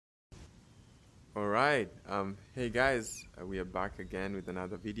All right. Hey guys, we are back again with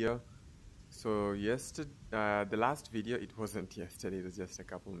another video. So yesterday, the last video, it wasn't yesterday, it was just a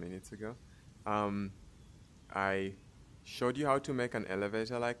couple minutes ago. Um, I showed you how to make an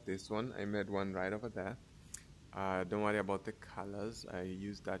elevator like this one. I made one right over there. Don't worry about the colors. I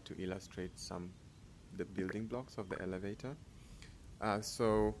used that to illustrate the building blocks of the elevator.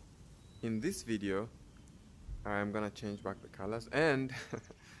 So in this video, I'm gonna change back the colors and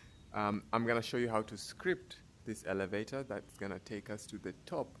I'm gonna show you how to script this elevator that's gonna take us to the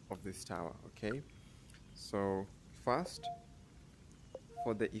top of this tower. Okay, so first,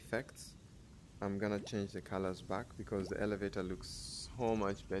 for the effects, I'm gonna change the colors back because the elevator looks so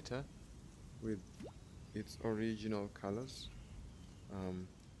much better with its original colors. um,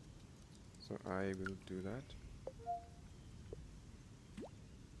 so I will do that,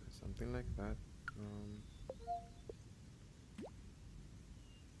 something like that.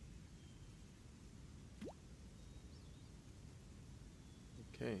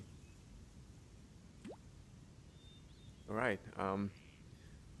 Okay, all right.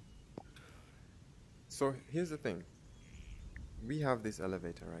 So here's the thing. We have this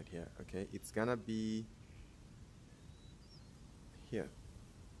elevator right here. Okay, it's gonna be here.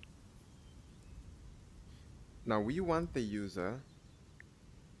 Now we want the user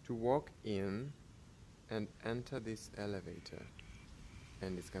to walk in and enter this elevator,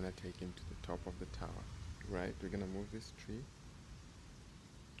 and it's gonna take him to the top of the tower. Right, we're gonna move this tree.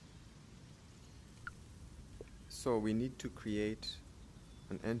 So we need to create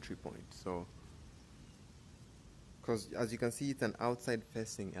an entry point. So because as you can see, it's an outside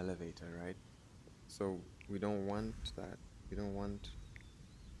facing elevator, right? So we don't want that. We don't want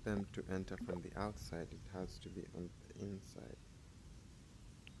them to enter from the outside. It has to be on the inside.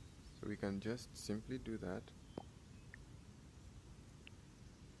 So we can just simply do that,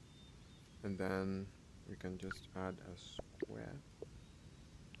 and then we can just add a square,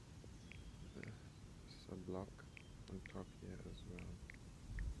 a block on top here as well.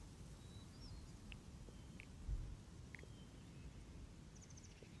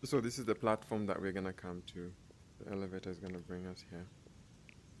 So this is the platform that we're gonna come to. The elevator is gonna bring us here,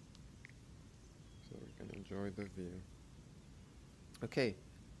 so we can enjoy the view. Okay,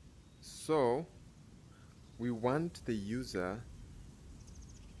 so we want the user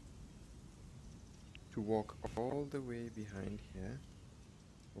to walk all the way behind here.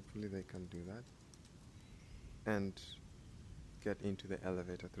 Hopefully they can do that, and get into the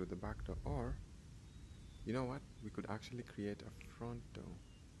elevator through the back door. Or, you know what? We could actually create a front door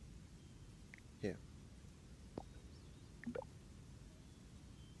here.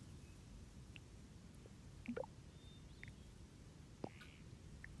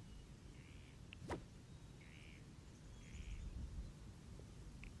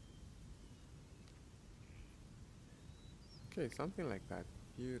 Okay, something like that.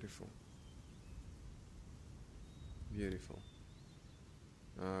 Beautiful. Beautiful.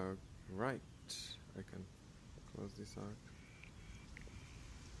 Right. I can close this out.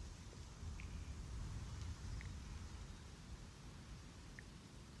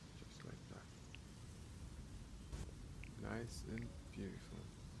 Just like that. Nice and beautiful.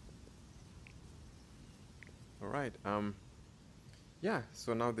 Alright, yeah,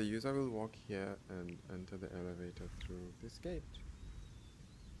 so now the user will walk here and enter the elevator through this gate.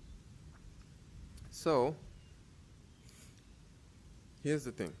 So, here's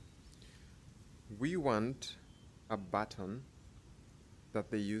the thing. We want a button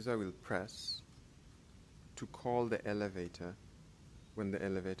that the user will press to call the elevator when the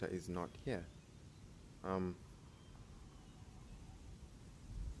elevator is not here.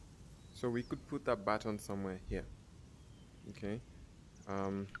 So we could put that button somewhere here. Okay.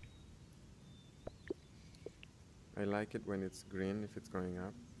 I like it when it's green if it's going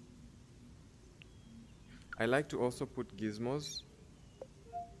up. I like to also put gizmos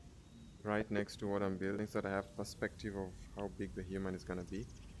right next to what I'm building so that I have perspective of how big the human is gonna be.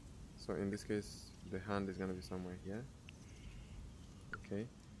 So in this case, the hand is gonna be somewhere here. Okay.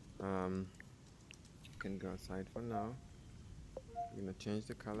 You can go aside for now. I'm gonna change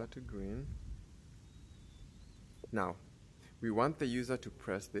the color to green. Now, we want the user to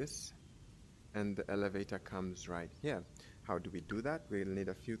press this and the elevator comes right here. How do we do that? We'll need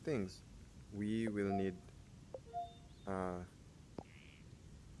a few things. We will need a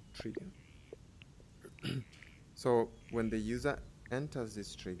trigger. So when the user enters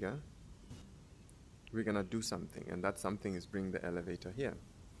this trigger, we're gonna do something, and that something is bring the elevator here.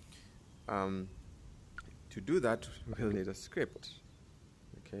 To do that, we'll need a script.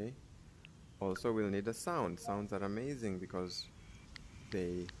 Okay. Also, we'll need a sound. Sounds are amazing because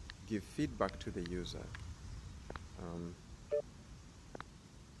they give feedback to the user.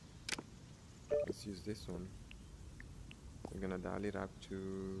 Let's use this one. We're gonna dial it up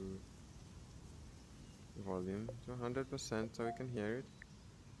to volume to 100% so we can hear it.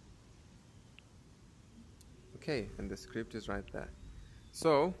 Okay, and the script is right there.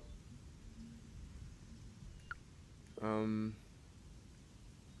 So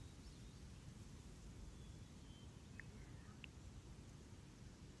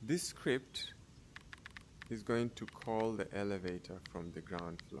this script is going to call the elevator from the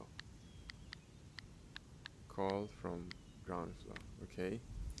ground floor. Call from ground floor. Okay,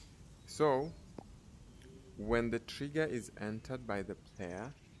 so when the trigger is entered by the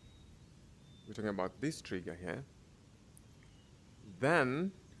player, we're talking about this trigger here,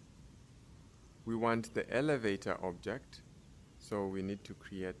 then we want the elevator object, so we need to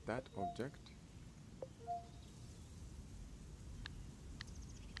create that object.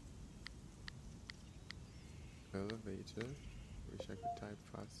 Elevator, wish I could type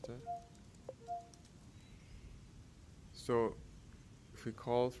faster. So if we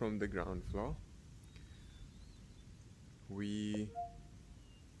call from the ground floor, we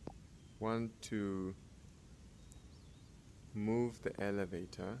want to move the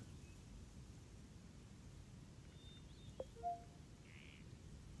elevator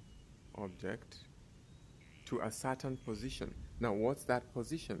object to a certain position. Now what's that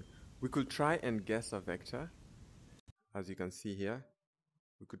position? We could try and guess a vector. As you can see here,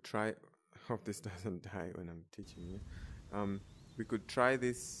 we could try, hope this doesn't die when I'm teaching you. We could try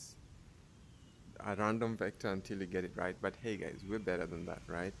this, a random vector until you get it right, but hey guys, we're better than that,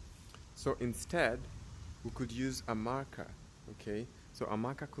 right? So instead, we could use a marker, okay? So a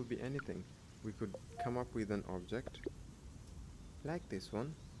marker could be anything. We could come up with an object, like this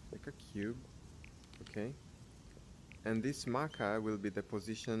one, like a cube, okay? And this marker will be the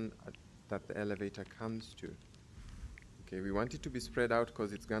position that the elevator comes to. Okay, we want it to be spread out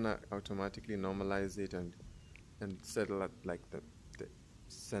because it's gonna automatically normalize it and settle at like the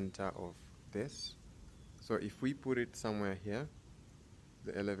center of this. So if we put it somewhere here,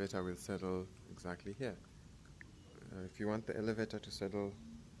 the elevator will settle exactly here. If you want the elevator to settle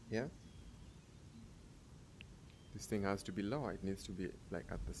here, this thing has to be lower. It needs to be like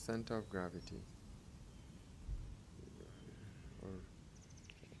at the center of gravity, or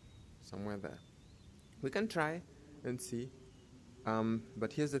somewhere there. We can try and see,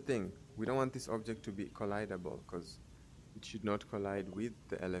 but here's the thing: we don't want this object to be collidable because it should not collide with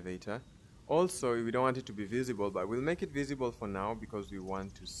the elevator. Also, we don't want it to be visible, but we'll make it visible for now because we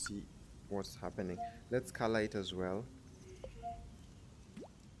want to see what's happening. Let's color it as well.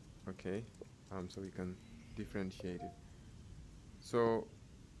 Okay, so we can differentiate it. So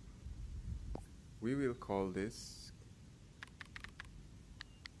we will call this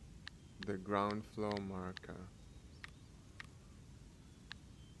the ground floor marker.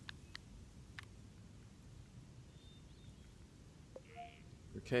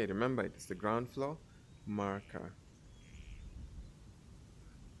 Okay, remember it's the ground floor marker.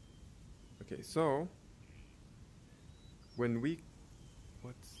 Okay, so when we,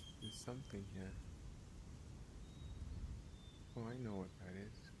 there's something here. Oh, I know what that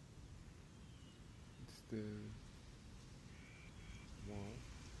is. It's the wall.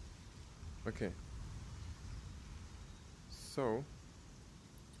 Okay. So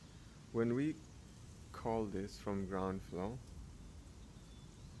when we call this from ground floor,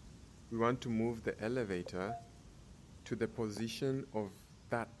 we want to move the elevator to the position of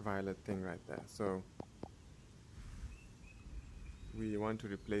that violet thing right there. So we want to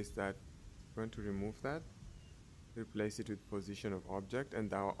replace that, we want to remove that, replace it with position of object,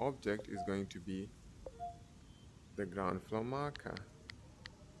 and our object is going to be the ground floor marker.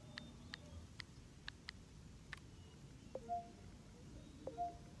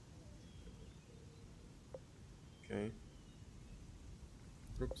 Okay.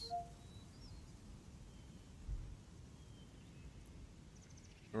 Oops.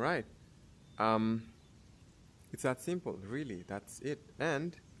 All right. It's that simple, really. That's it.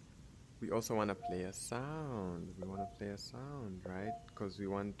 And we also want to play a sound. We want to play a sound, right? Because we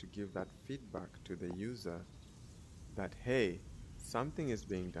want to give that feedback to the user that, hey, something is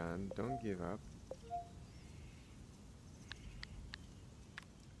being done. Don't give up.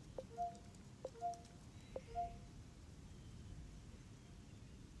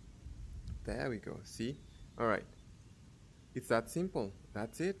 There we go. See? All right. It's that simple.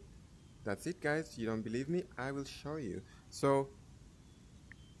 That's it. That's it, guys. You don't believe me? I will show you. So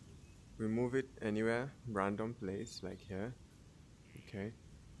we move it anywhere, random place, like here. Okay.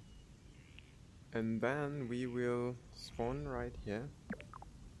 And then we will spawn right here.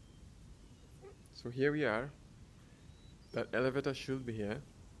 So here we are. That elevator should be here.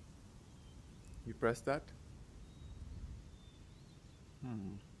 We press that.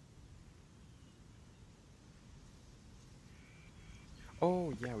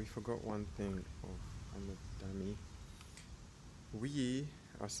 Oh yeah, we forgot one thing. Oh, I'm a dummy. We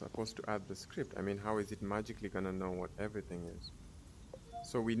are supposed to add the script. I mean, how is it magically gonna know what everything is?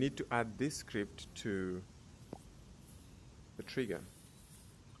 So we need to add this script to the trigger.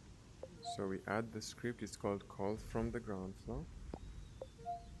 So we add the script. It's called call from the ground floor.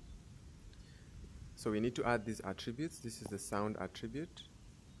 So we need to add these attributes. This is the sound attribute,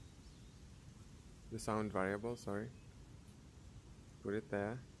 the sound variable, sorry. Put it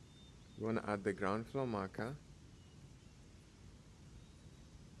there. We want to add the ground floor marker.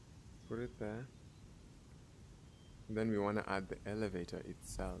 Put it there. And then we want to add the elevator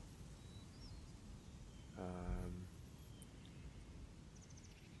itself.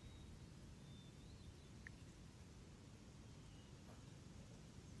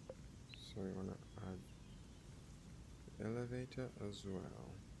 So we want to add the elevator as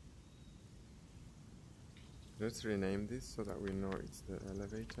well. Let's rename this so that we know it's the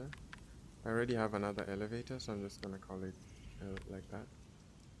elevator. I already have another elevator, so I'm just going to call it like that.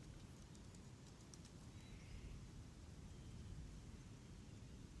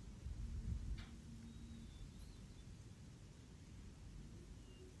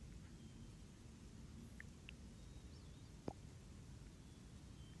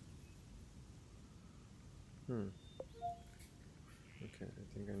 Okay, I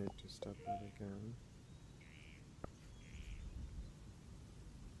think I need to start that again.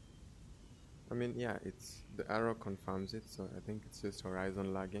 I mean, yeah, it's the arrow confirms it, so I think it's just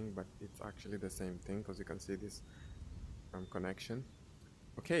horizon lagging, but it's actually the same thing because you can see this connection.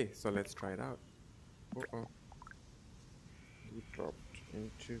 Okay, so let's try it out. Oh, we dropped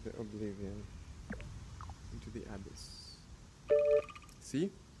into the oblivion, into the abyss. See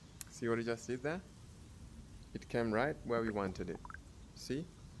what I just did there? It came right where we wanted it. See?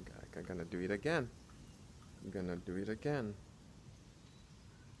 I'm gonna do it again.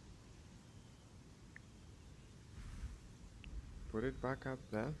 Put it back up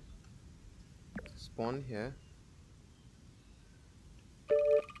there. Spawn here.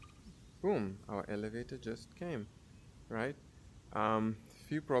 Boom, our elevator just came, right?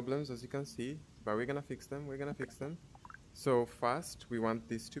 Few problems as you can see, but we're gonna fix them. So first, we want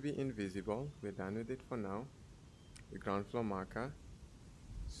this to be invisible. We're done with it for now. The ground floor marker.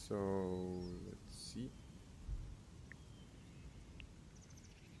 So let's see.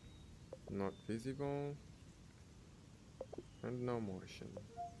 Not visible. And no motion.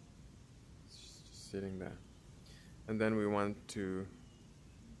 It's just sitting there. And then we want to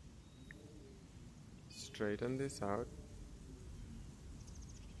straighten this out.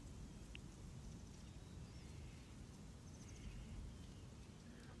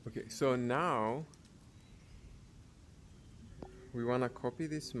 Okay, so now we want to copy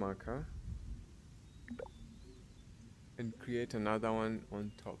this marker and create another one on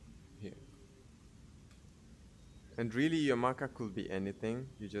top here. And really your marker could be anything.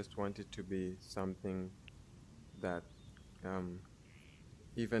 You just want it to be something that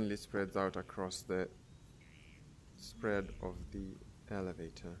evenly spreads out across the spread of the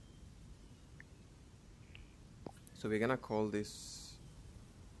elevator. So we're gonna call this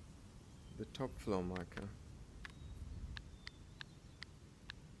the top floor marker.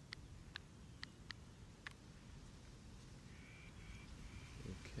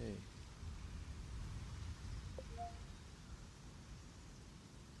 Okay.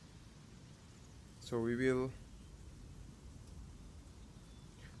 So we will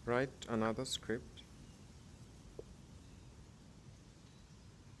write another script.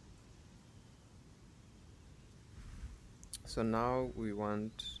 So now we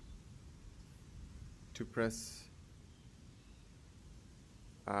want to press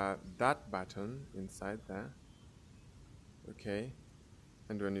that button inside there. Okay.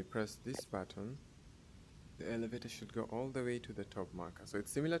 And when we press this button, the elevator should go all the way to the top marker. So it's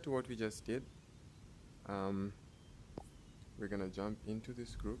similar to what we just did. We're gonna jump into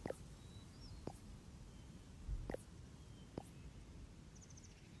this group.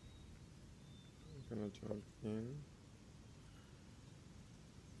 We're gonna jump in.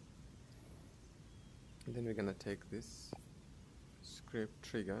 And then we're gonna take this script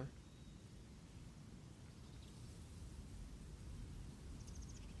trigger.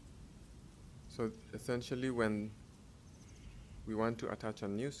 So essentially when we want to attach a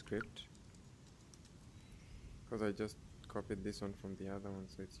new script, because I just copied this one from the other one,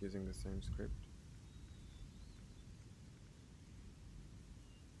 so it's using the same script.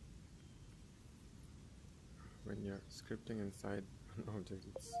 when you're scripting inside an object,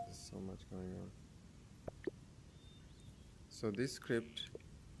 there's so much going on. So this script,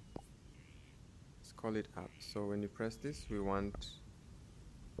 let's call it up. So when you press this, we want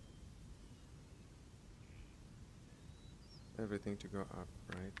everything to go up,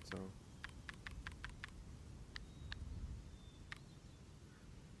 right? So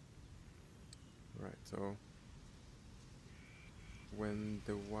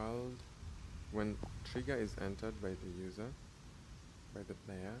when trigger is entered by the user, by the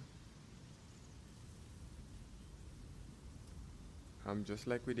player, just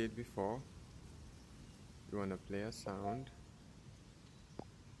like we did before, we want to play a sound.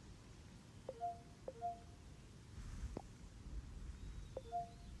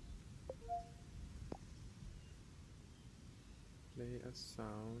 Play a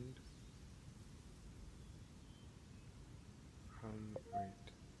sound. Wait.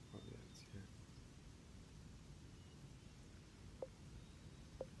 Oh, yeah, it's here.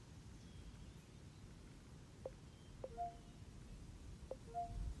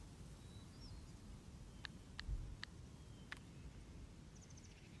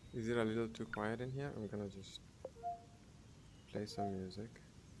 Is it a little too quiet in here? I'm gonna just play some music.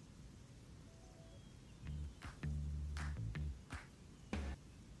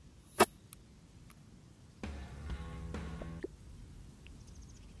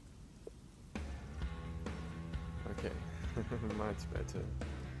 Okay, much better.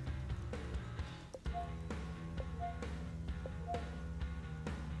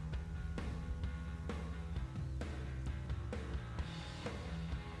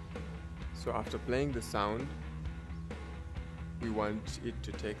 So after playing the sound, we want it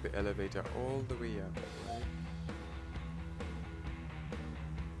to take the elevator all the way up, right?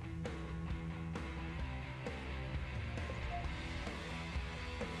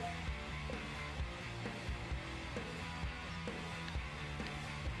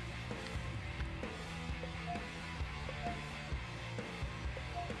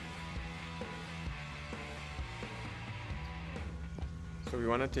 So we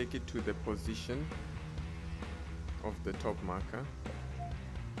want to take it to the position of the top marker.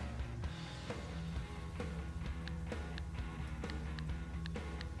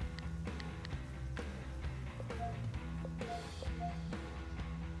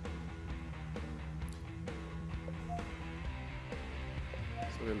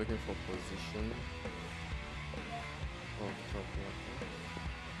 So we're looking for position of top marker.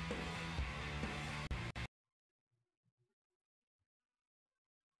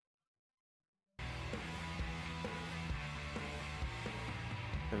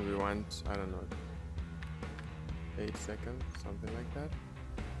 And we want, I don't know, 8 seconds, something like that.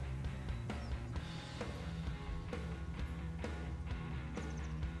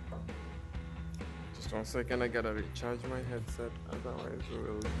 Just 1 second, I gotta recharge my headset, otherwise we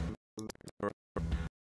will